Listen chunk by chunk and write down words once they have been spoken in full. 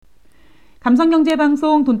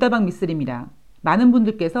감성경제방송 돈다방 미쓰리입니다. 많은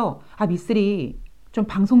분들께서 미쓰리 좀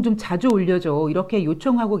방송 좀 자주 올려줘 이렇게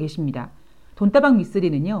요청하고 계십니다. 돈다방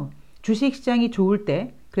미쓰리는요. 주식시장이 좋을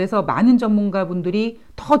때 그래서 많은 전문가분들이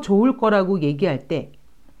더 좋을 거라고 얘기할 때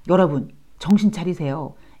여러분 정신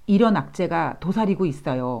차리세요. 이런 악재가 도사리고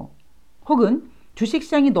있어요. 혹은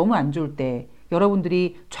주식시장이 너무 안 좋을 때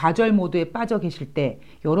여러분들이 좌절 모드에 빠져 계실 때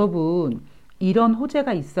여러분 이런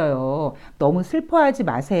호재가 있어요. 너무 슬퍼하지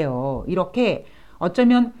마세요. 이렇게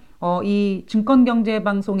어쩌면 이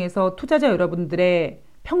증권경제방송에서 투자자 여러분들의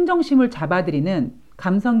평정심을 잡아드리는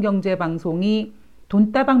감성경제방송이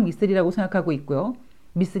돈다방 미쓰리라고 생각하고 있고요.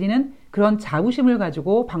 미쓰리는 그런 자부심을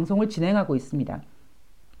가지고 방송을 진행하고 있습니다.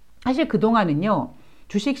 사실 그동안은요.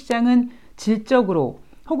 주식시장은 질적으로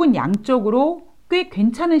혹은 양적으로 꽤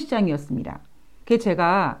괜찮은 시장이었습니다. 그게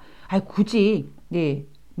제가 굳이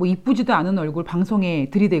뭐 이쁘지도 않은 얼굴 방송에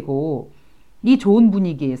들이대고 이 좋은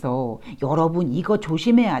분위기에서 여러분 이거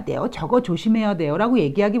조심해야 돼요. 저거 조심해야 돼요. 라고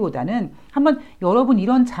얘기하기보다는 한번 여러분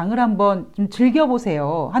이런 장을 한번 좀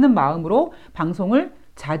즐겨보세요. 하는 마음으로 방송을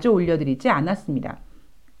자주 올려드리지 않았습니다.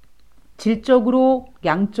 질적으로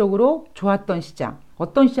양적으로 좋았던 시장.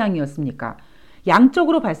 어떤 시장이었습니까?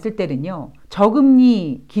 양적으로 봤을 때는요.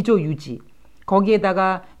 저금리 기조 유지.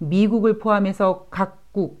 거기에다가 미국을 포함해서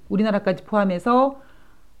각국 우리나라까지 포함해서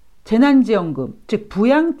재난지원금, 즉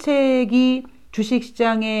부양책이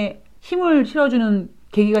주식시장에 힘을 실어주는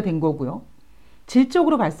계기가 된 거고요.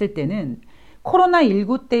 질적으로 봤을 때는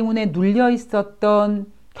코로나19 때문에 눌려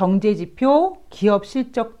있었던 경제지표, 기업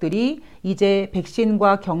실적들이 이제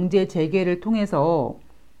백신과 경제 재개를 통해서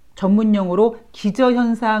전문용어로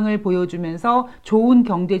기저현상을 보여주면서 좋은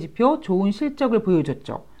경제지표, 좋은 실적을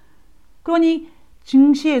보여줬죠. 그러니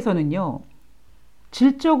증시에서는요.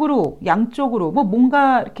 질적으로 양적으로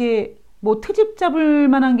뭔가 이렇게 트집 잡을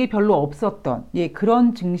만한 게 별로 없었던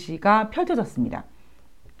그런 증시가 펼쳐졌습니다.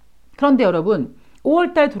 그런데 여러분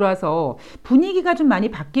 5월달 들어와서 분위기가 좀 많이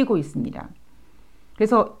바뀌고 있습니다.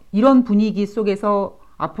 그래서 이런 분위기 속에서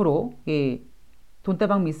앞으로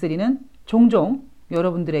돈다방 미쓰리는 종종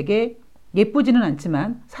여러분들에게 예쁘지는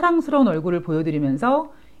않지만 사랑스러운 얼굴을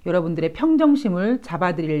보여드리면서 여러분들의 평정심을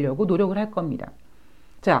잡아드리려고 노력을 할 겁니다.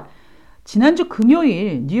 자, 지난주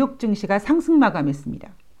금요일 뉴욕 증시가 상승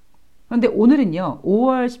마감했습니다. 그런데 오늘은요.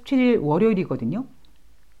 5월 17일 월요일이거든요.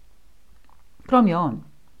 그러면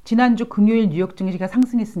지난주 금요일 뉴욕 증시가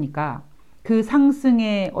상승했으니까 그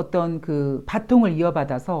상승의 어떤 그 바통을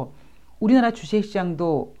이어받아서 우리나라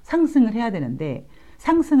주식시장도 상승을 해야 되는데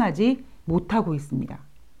상승하지 못하고 있습니다.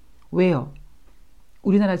 왜요?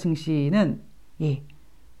 우리나라 증시는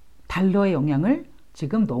달러의 영향을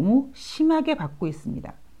지금 너무 심하게 받고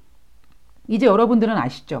있습니다. 이제 여러분들은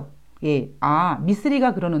아시죠?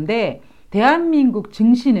 미쓰리가 그러는데 대한민국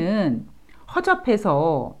증시는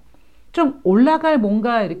허접해서 좀 올라갈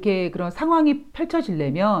뭔가 이렇게 그런 상황이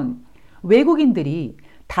펼쳐지려면 외국인들이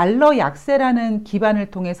달러 약세라는 기반을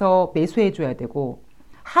통해서 매수해 줘야 되고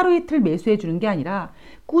하루 이틀 매수해 주는 게 아니라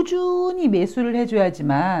꾸준히 매수를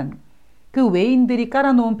해줘야지만 그 외인들이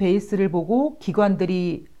깔아놓은 베이스를 보고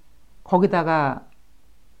기관들이 거기다가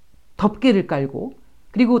덮개를 깔고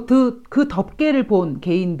그리고 그 덮개를 본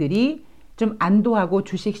개인들이 좀 안도하고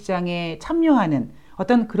주식시장에 참여하는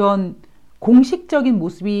어떤 그런 공식적인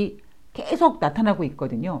모습이 계속 나타나고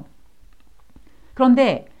있거든요.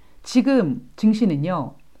 그런데 지금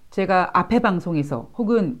증시는요. 제가 앞에 방송에서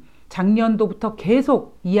혹은 작년도부터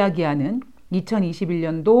계속 이야기하는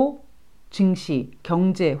 2021년도 증시,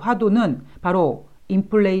 경제, 화두는 바로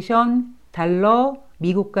인플레이션, 달러,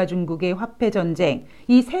 미국과 중국의 화폐 전쟁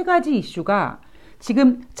이 세 가지 이슈가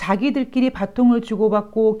지금 자기들끼리 바통을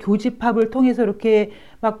주고받고 교집합을 통해서 이렇게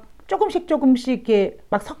막 조금씩 이렇게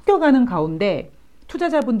막 섞여가는 가운데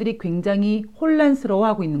투자자분들이 굉장히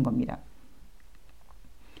혼란스러워하고 있는 겁니다.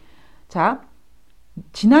 자,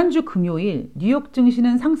 지난주 금요일 뉴욕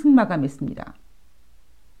증시는 상승 마감했습니다.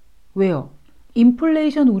 왜요?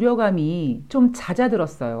 인플레이션 우려감이 좀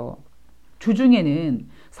잦아들었어요. 주중에는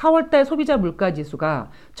 4월달 소비자 물가지수가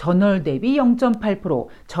전월 대비 0.8%,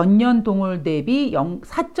 전년 동월 대비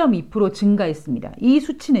 4.2% 증가했습니다. 이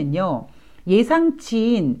수치는요.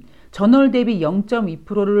 예상치인 전월 대비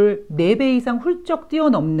 0.2%를 4배 이상 훌쩍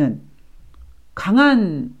뛰어넘는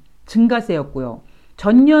강한 증가세였고요.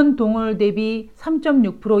 전년 동월 대비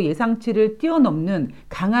 3.6% 예상치를 뛰어넘는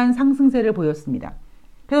강한 상승세를 보였습니다.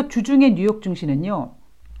 그래서 주중에 뉴욕 증시는요.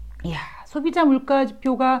 소비자 물가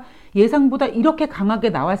지표가 예상보다 이렇게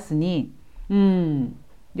강하게 나왔으니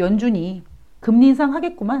연준이 금리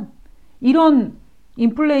인상하겠구만. 이런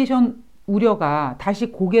인플레이션 우려가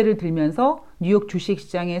다시 고개를 들면서 뉴욕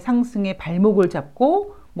주식시장의 상승에 발목을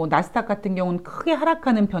잡고 뭐 나스닥 같은 경우는 크게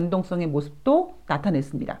하락하는 변동성의 모습도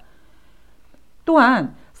나타냈습니다.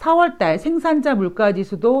 또한 4월달 생산자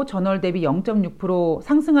물가지수도 전월 대비 0.6%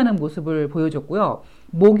 상승하는 모습을 보여줬고요.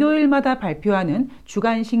 목요일마다 발표하는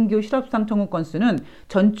주간 신규 실업상 청구 건수는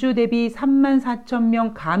전주 대비 3만 4천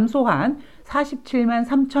명 감소한 47만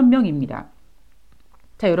 3천 명입니다.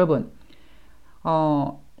 자, 여러분,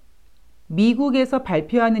 미국에서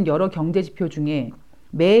발표하는 여러 경제지표 중에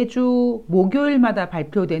매주 목요일마다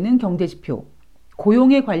발표되는 경제지표,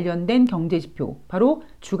 고용에 관련된 경제지표, 바로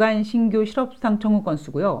주간 신규 실업상 청구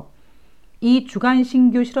건수고요. 이 주간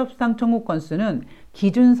신규 실업상 청구 건수는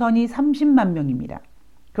기준선이 30만 명입니다.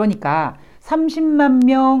 그러니까 30만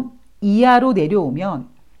명 이하로 내려오면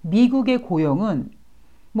미국의 고용은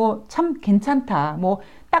뭐 참 괜찮다, 뭐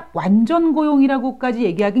딱 완전 고용이라고까지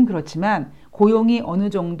얘기하긴 그렇지만 고용이 어느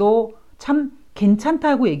정도 참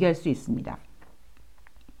괜찮다고 얘기할 수 있습니다.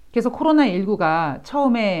 그래서 코로나19가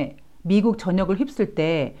처음에 미국 전역을 휩쓸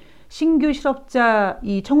때 신규 실업자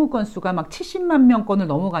이 청구 건수가 막 70만 명 건을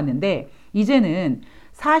넘어갔는데 이제는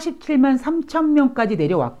 47만 3천 명까지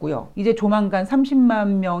내려왔고요. 이제 조만간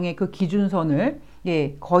 30만 명의 그 기준선을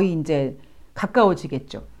거의 이제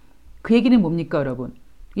가까워지겠죠. 그 얘기는 뭡니까, 여러분?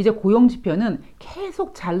 이제 고용 지표는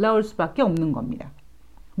계속 잘 나올 수밖에 없는 겁니다.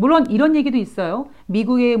 물론 이런 얘기도 있어요.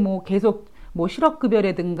 미국에 뭐 계속 뭐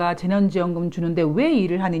실업급여라든가 재난지원금 주는데 왜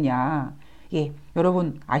일을 하느냐.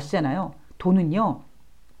 여러분 아시잖아요. 돈은요,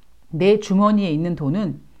 내 주머니에 있는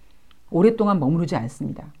돈은 오랫동안 머무르지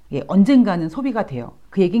않습니다. 언젠가는 소비가 돼요.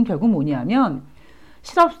 그 얘기는 결국 뭐냐면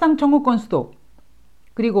실업상 청구 건수도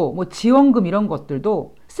그리고 뭐 지원금 이런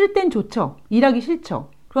것들도 쓸 땐 좋죠. 일하기 싫죠.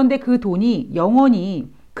 그런데 그 돈이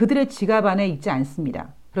영원히 그들의 지갑 안에 있지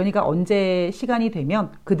않습니다. 그러니까 언제 시간이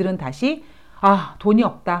되면 그들은 다시 돈이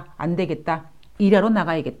없다, 안 되겠다, 일하러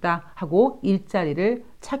나가야겠다 하고 일자리를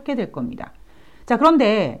찾게 될 겁니다. 자,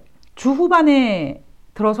 그런데 주 후반에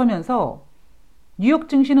들어서면서 뉴욕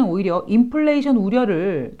증시는 오히려 인플레이션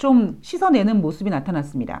우려를 좀 씻어내는 모습이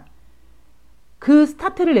나타났습니다. 그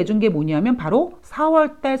스타트를 내준 게 뭐냐면 바로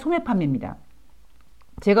 4월달 소매 판매입니다.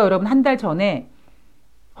 제가 여러분 한 달 전에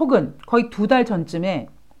혹은 거의 2달 전쯤에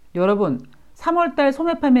여러분 3월달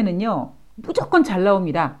소매 판매는요 무조건 잘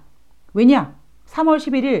나옵니다. 왜냐? 3월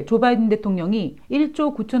 11일 조 바이든 대통령이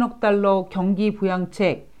 1조 9천억 달러 경기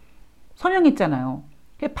부양책 서명했잖아요.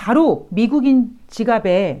 바로 미국인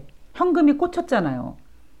지갑에 현금이 꽂혔잖아요.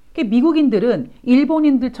 미국인들은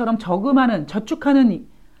일본인들처럼 저금하는, 저축하는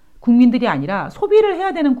국민들이 아니라 소비를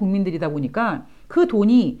해야 되는 국민들이다 보니까 그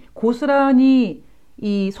돈이 고스란히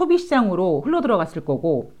이 소비시장으로 흘러들어갔을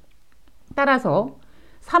거고, 따라서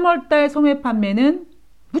 3월달 소매 판매는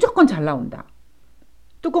무조건 잘 나온다.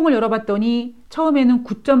 뚜껑을 열어봤더니 처음에는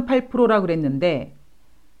 9.8%라 그랬는데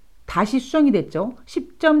다시 수정이 됐죠.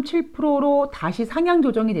 10.7%로 다시 상향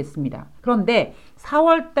조정이 됐습니다. 그런데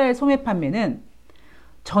 4월달 소매 판매는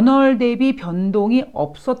전월 대비 변동이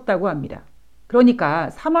없었다고 합니다. 그러니까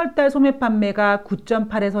 3월달 소매 판매가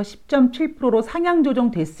 9.8에서 10.7%로 상향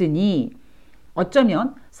조정됐으니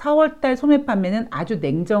어쩌면 4월달 소매 판매는 아주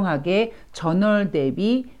냉정하게 전월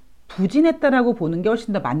대비 부진했다라고 보는 게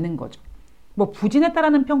훨씬 더 맞는 거죠. 뭐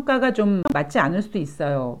부진했다라는 평가가 좀 맞지 않을 수도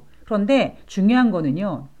있어요. 그런데 중요한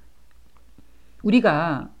거는요,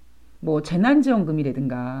 우리가 뭐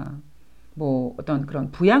재난지원금이라든가 뭐 어떤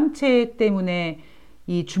그런 부양책 때문에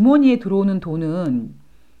이 주머니에 들어오는 돈은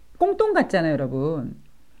꽁돈 같잖아요, 여러분.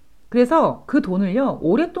 그래서 그 돈을요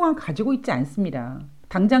오랫동안 가지고 있지 않습니다.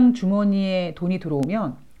 당장 주머니에 돈이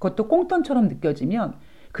들어오면 그것도 꽁돈처럼 느껴지면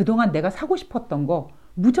그동안 내가 사고 싶었던 거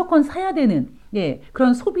무조건 사야 되는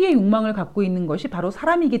그런 소비의 욕망을 갖고 있는 것이 바로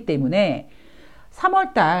사람이기 때문에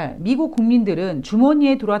 3월달 미국 국민들은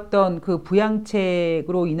주머니에 들어왔던 그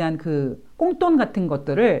부양책으로 인한 그 꽁돈 같은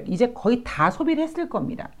것들을 이제 거의 다 소비를 했을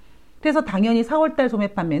겁니다. 그래서 당연히 4월달 소매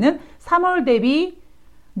판매는 3월 대비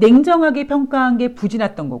냉정하게 평가한 게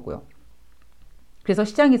부진했던 거고요. 그래서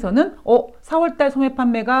시장에서는 4월달 소매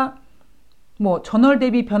판매가 뭐 전월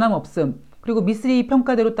대비 변함없음, 그리고 미쓰리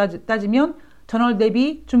평가대로 따지면 전월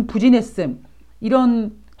대비 좀 부진했음,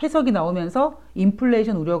 이런 해석이 나오면서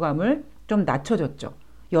인플레이션 우려감을 좀 낮춰졌죠.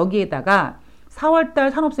 여기에다가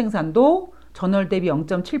 4월달 산업생산도 전월 대비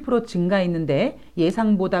 0.7% 증가했는데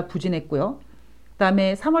예상보다 부진했고요.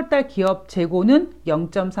 그다음에 3월달 기업 재고는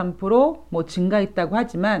 0.3% 증가했다고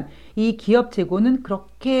하지만 이 기업 재고는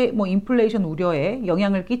그렇게 인플레이션 우려에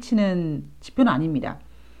영향을 끼치는 지표는 아닙니다.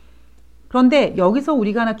 그런데 여기서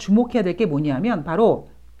우리가 하나 주목해야 될 게 뭐냐면 바로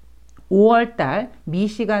 5월달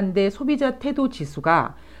미시간대 소비자 태도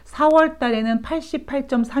지수가 4월달에는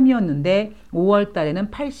 88.3이었는데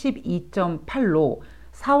 5월달에는 82.8로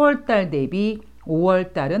 4월달 대비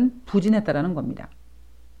 5월달은 부진했다라는 겁니다.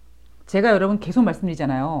 제가 여러분 계속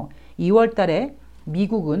말씀드리잖아요. 2월 달에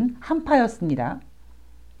미국은 한파였습니다.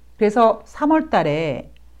 그래서 3월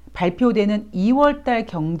달에 발표되는 2월 달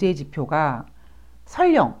경제 지표가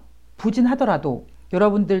설령 부진하더라도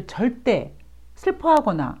여러분들 절대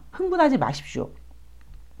슬퍼하거나 흥분하지 마십시오.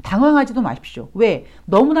 당황하지도 마십시오. 왜?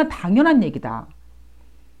 너무나 당연한 얘기다.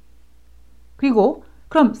 그리고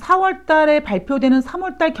그럼 4월 달에 발표되는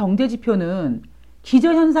 3월 달 경제 지표는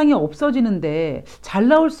기저현상이 없어지는데 잘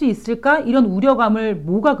나올 수 있을까? 이런 우려감을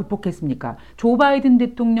뭐가 극복했습니까? 조 바이든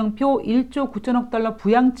대통령표 1조 9천억 달러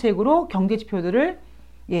부양책으로 경제 지표들을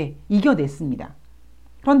이겨냈습니다.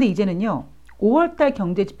 그런데 이제는요, 5월 달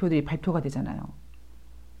경제 지표들이 발표가 되잖아요.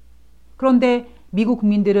 그런데 미국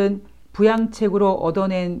국민들은 부양책으로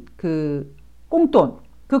얻어낸 그 꽁돈,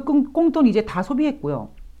 그 꽁돈 이제 다 소비했고요.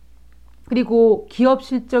 그리고 기업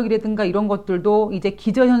실적이라든가 이런 것들도 이제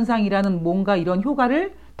기저현상이라는 뭔가 이런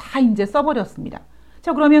효과를 다 이제 써버렸습니다.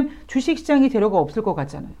 자, 그러면 주식시장에 재료가 없을 것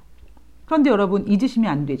같잖아요. 그런데 여러분 잊으시면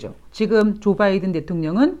안 되죠. 지금 조 바이든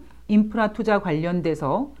대통령은 인프라 투자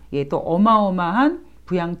관련돼서 또 어마어마한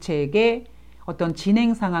부양책의 어떤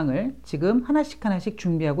진행 상황을 지금 하나씩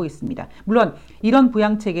준비하고 있습니다. 물론 이런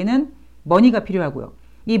부양책에는 머니가 필요하고요.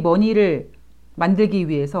 이 머니를 만들기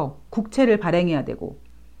위해서 국채를 발행해야 되고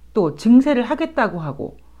또 증세를 하겠다고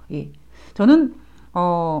하고, 저는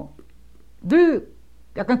늘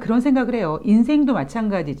약간 그런 생각을 해요. 인생도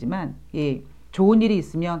마찬가지지만 좋은 일이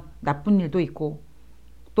있으면 나쁜 일도 있고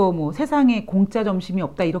또 뭐 세상에 공짜 점심이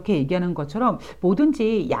없다 이렇게 얘기하는 것처럼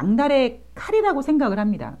뭐든지 양날의 칼이라고 생각을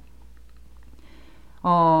합니다.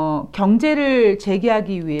 경제를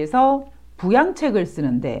재개하기 위해서 부양책을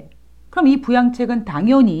쓰는데 그럼 이 부양책은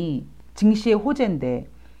당연히 증시의 호재인데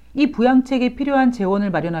이 부양책에 필요한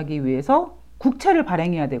재원을 마련하기 위해서 국채를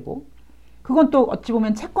발행해야 되고 그건 또 어찌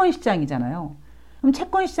보면 채권 시장이잖아요. 그럼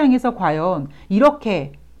채권 시장에서 과연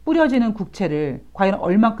이렇게 뿌려지는 국채를 과연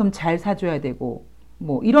얼만큼 잘 사줘야 되고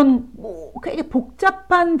뭐 이런 되게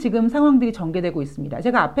복잡한 지금 상황들이 전개되고 있습니다.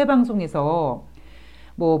 제가 앞에 방송에서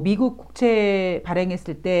뭐 미국 국채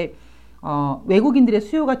발행했을 때 외국인들의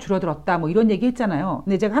수요가 줄어들었다 뭐 이런 얘기 했잖아요.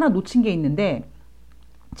 근데 제가 하나 놓친 게 있는데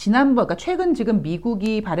그러니까 최근 지금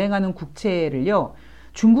미국이 발행하는 국채를요,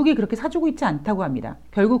 중국이 그렇게 사주고 있지 않다고 합니다.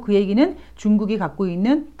 결국 그 얘기는 중국이 갖고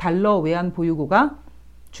있는 달러 외환 보유고가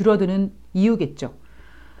줄어드는 이유겠죠.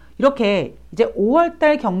 이렇게 이제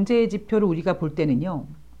 5월달 경제 지표를 우리가 볼 때는요,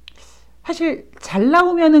 사실 잘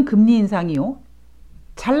나오면은 금리 인상이요.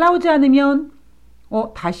 잘 나오지 않으면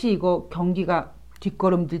다시 이거 경기가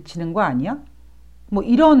뒷걸음질 치는 거 아니야? 뭐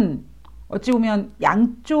이런 어찌 보면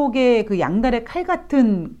양쪽의 그 양날의 칼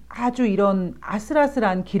같은 아주 이런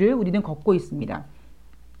아슬아슬한 길을 우리는 걷고 있습니다.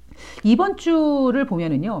 이번 주를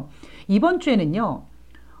보면은요, 이번 주에는요,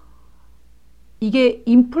 이게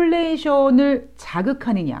인플레이션을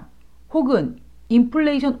자극하느냐, 혹은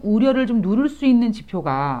인플레이션 우려를 좀 누를 수 있는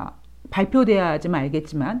지표가 발표돼야지만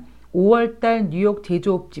알겠지만, 5월달 뉴욕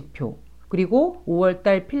제조업 지표, 그리고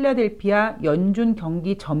 5월달 필라델피아 연준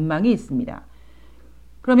경기 전망이 있습니다.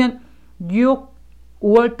 그러면 뉴욕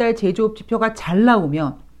 5월달 제조업 지표가 잘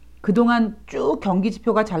나오면 그동안 쭉 경기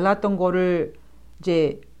지표가 잘 나왔던 거를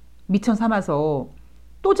이제 미천 삼아서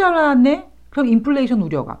또 잘 나왔네? 그럼 인플레이션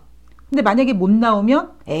우려가. 근데 만약에 못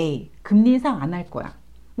나오면 금리 인상 안 할 거야.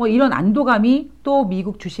 뭐 이런 안도감이 또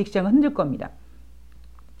미국 주식시장을 흔들 겁니다.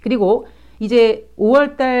 그리고 이제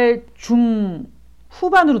 5월달 중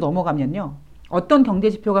후반으로 넘어가면요. 어떤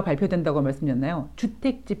경제지표가 발표된다고 말씀드렸나요?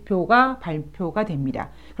 주택지표가 발표가 됩니다.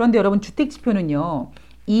 그런데 여러분 주택지표는요.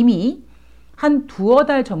 이미 한 두어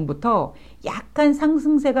달 전부터 약간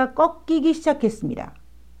상승세가 꺾이기 시작했습니다.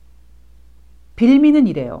 빌미는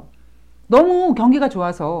이래요. 너무 경기가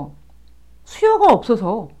좋아서 수요가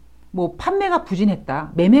없어서 뭐 판매가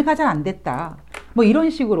부진했다. 매매가 잘 안 됐다. 뭐 이런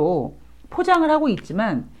식으로 포장을 하고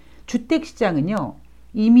있지만 주택시장은요.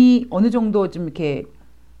 이미 어느 정도 좀 이렇게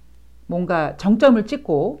뭔가 정점을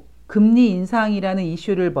찍고 금리 인상이라는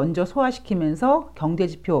이슈를 먼저 소화시키면서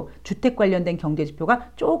경제지표, 주택 관련된 경제지표가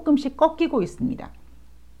조금씩 꺾이고 있습니다.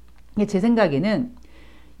 제 생각에는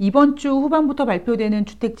이번 주 후반부터 발표되는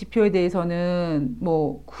주택지표에 대해서는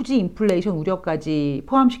뭐 굳이 인플레이션 우려까지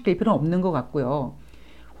포함시킬 필요는 없는 것 같고요.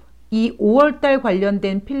 이 5월달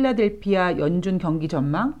관련된 필라델피아 연준 경기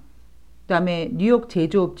전망, 그다음에 뉴욕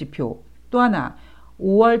제조업 지표, 또 하나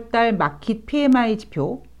 5월달 마켓 PMI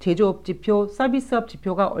지표, 제조업 지표, 서비스업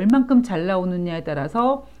지표가 얼만큼 잘 나오느냐에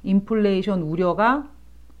따라서 인플레이션 우려가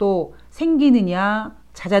또 생기느냐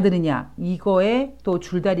잦아드느냐 이거에 또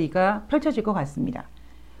줄다리가 펼쳐질 것 같습니다.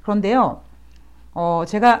 그런데요,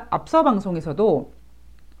 제가 앞서 방송에서도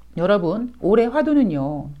여러분 올해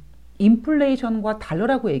화두는요 인플레이션과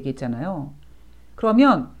달러라고 얘기했잖아요.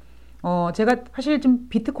 그러면 제가 사실 좀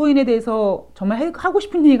비트코인에 대해서 정말 하고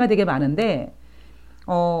싶은 얘기가 되게 많은데,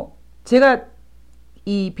 제가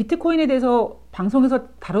이 비트코인에 대해서 방송에서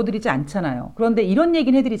다뤄드리지 않잖아요. 그런데 이런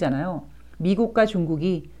얘기는 해드리잖아요. 미국과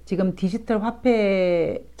중국이 지금 디지털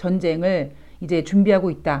화폐 전쟁을 이제 준비하고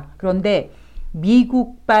있다. 그런데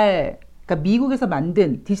그러니까 미국에서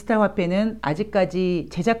만든 디지털 화폐는 아직까지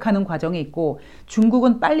제작하는 과정에 있고,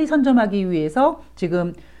 중국은 빨리 선점하기 위해서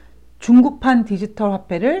지금 중국판 디지털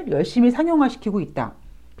화폐를 열심히 상용화시키고 있다.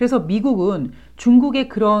 그래서 미국은 중국의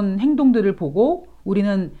그런 행동들을 보고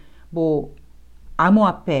우리는 뭐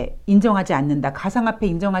암호화폐 인정하지 않는다, 가상화폐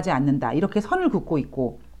인정하지 않는다, 이렇게 선을 긋고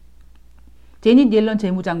있고, 제닛 옐런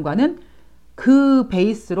재무장관은 그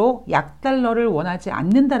베이스로 약달러를 원하지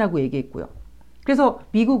않는다라고 얘기했고요. 그래서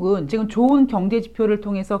미국은 지금 좋은 경제 지표를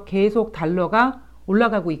통해서 계속 달러가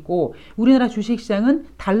올라가고 있고, 우리나라 주식시장은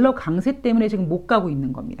달러 강세 때문에 지금 못 가고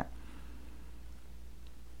있는 겁니다.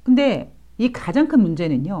 근데 이 가장 큰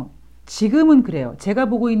문제는요, 지금은 그래요. 제가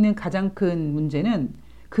보고 있는 가장 큰 문제는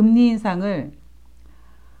금리 인상을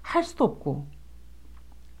할 수도 없고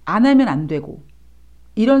안 하면 안 되고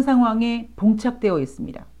이런 상황에 봉착되어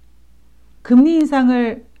있습니다. 금리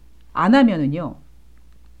인상을 안 하면은요,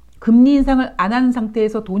 금리 인상을 안 한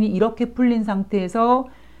상태에서 돈이 이렇게 풀린 상태에서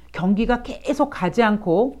경기가 계속 가지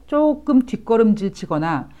않고 조금 뒷걸음질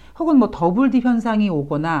치거나 혹은 뭐 더블 딥 현상이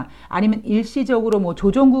오거나 아니면 일시적으로 뭐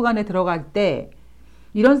조정 구간에 들어갈 때,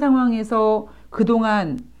 이런 상황에서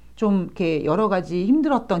그동안 좀 이렇게 여러 가지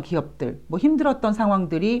힘들었던 기업들, 뭐 힘들었던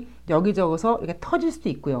상황들이 여기저기서 이렇게 터질 수도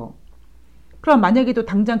있고요. 그럼 만약에 또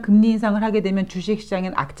당장 금리 인상을 하게 되면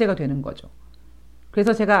주식시장엔 악재가 되는 거죠.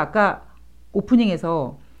 그래서 제가 아까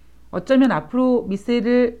오프닝에서 어쩌면 앞으로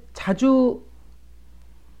미세를 자주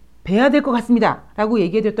뵈야 될 것 같습니다 라고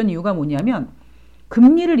얘기해 드렸던 이유가 뭐냐면,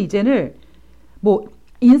 금리를 이제는 뭐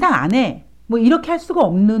인상 안 해, 뭐 이렇게 할 수가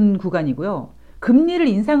없는 구간이고요. 금리를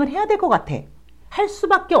인상을 해야 될 것 같아, 할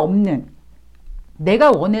수밖에 없는,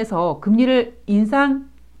 내가 원해서 금리를 인상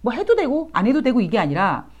뭐 해도 되고 안 해도 되고 이게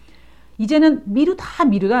아니라 이제는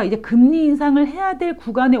미루다 이제 금리 인상을 해야 될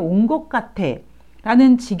구간에 온 것 같아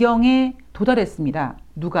라는 지경에 도달했습니다.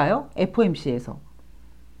 누가요? FOMC에서.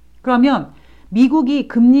 그러면 미국이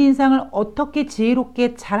금리 인상을 어떻게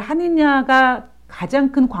지혜롭게 잘 하느냐가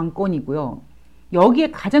가장 큰 관건이고요.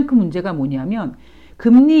 여기에 가장 큰 문제가 뭐냐면,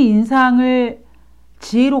 금리 인상을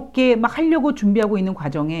지혜롭게 막 하려고 준비하고 있는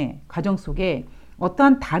과정 속에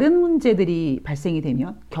어떠한 다른 문제들이 발생이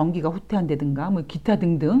되면, 경기가 후퇴한다든가 뭐 기타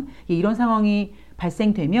등등 이런 상황이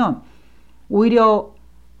발생되면 오히려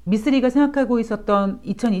미쓰리가 생각하고 있었던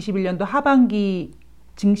 2021년도 하반기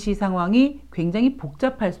증시 상황이 굉장히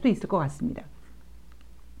복잡할 수도 있을 것 같습니다.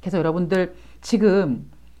 그래서 여러분들 지금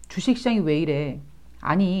주식시장이 왜 이래?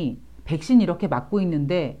 아니, 백신 이렇게 맞고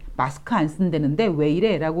있는데 마스크 안 쓴다는데 왜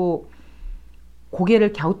이래? 라고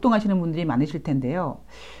고개를 갸우뚱하시는 분들이 많으실 텐데요.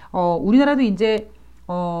 우리나라도 이제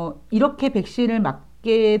이렇게 백신을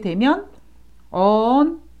맞게 되면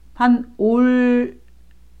한 올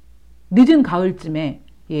늦은 가을쯤에,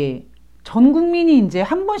 예, 전 국민이 이제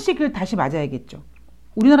한 번씩을 다시 맞아야겠죠.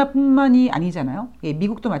 우리나라뿐만이 아니잖아요. 예,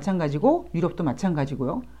 미국도 마찬가지고 유럽도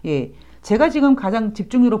마찬가지고요. 예, 제가 지금 가장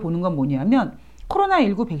집중적으로 보는 건 뭐냐면,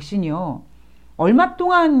 코로나19 백신이요, 얼마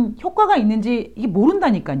동안 효과가 있는지 이게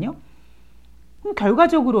모른다니까요. 그럼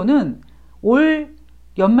결과적으로는 올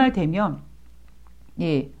연말 되면,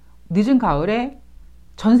 예, 늦은 가을에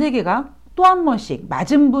전 세계가 또 한 번씩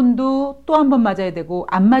맞은 분도 또 한 번 맞아야 되고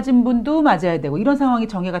안 맞은 분도 맞아야 되고 이런 상황이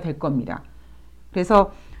정해가 될 겁니다.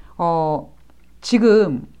 그래서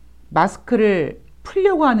지금 마스크를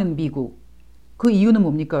풀려고 하는 미국, 그 이유는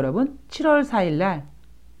뭡니까 여러분? 7월 4일 날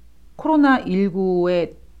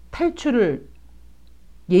코로나19의 탈출을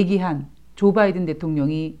얘기한 조 바이든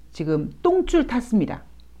대통령이 지금 똥줄 탔습니다.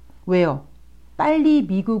 왜요? 빨리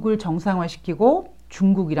미국을 정상화시키고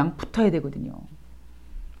중국이랑 붙어야 되거든요.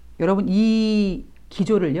 여러분, 이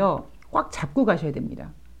기조를요, 꽉 잡고 가셔야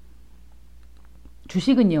됩니다.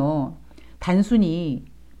 주식은요, 단순히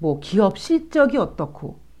뭐 기업 실적이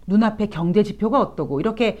어떻고 눈앞에 경제 지표가 어떠고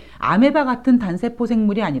이렇게 아메바 같은 단세포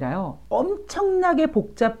생물이 아니라요, 엄청나게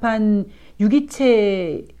복잡한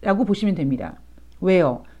유기체라고 보시면 됩니다.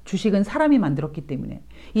 왜요? 주식은 사람이 만들었기 때문에.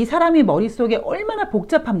 이 사람이 머릿속에 얼마나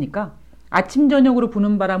복잡합니까? 아침 저녁으로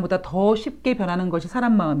부는 바람보다 더 쉽게 변하는 것이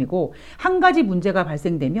사람 마음이고, 한 가지 문제가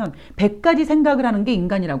발생되면 100가지 생각을 하는 게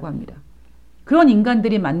인간이라고 합니다. 그런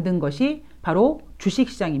인간들이 만든 것이 바로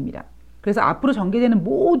주식시장입니다. 그래서 앞으로 전개되는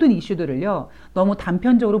모든 이슈들을요, 너무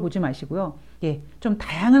단편적으로 보지 마시고요, 예, 좀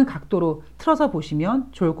다양한 각도로 틀어서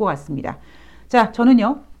보시면 좋을 것 같습니다. 자,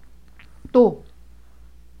 저는요, 또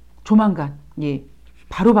조만간, 예,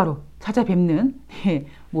 바로바로 찾아뵙는, 예,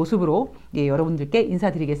 모습으로 여러분들께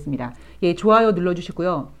인사드리겠습니다. 좋아요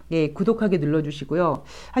눌러주시고요. 구독하기 눌러주시고요.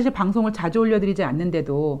 사실 방송을 자주 올려드리지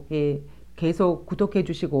않는데도 계속 구독해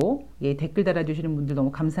주시고 댓글 달아주시는 분들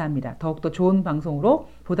너무 감사합니다. 더욱더 좋은 방송으로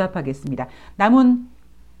보답하겠습니다. 남은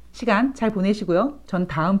시간 잘 보내시고요. 전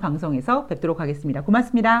다음 방송에서 뵙도록 하겠습니다.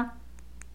 고맙습니다.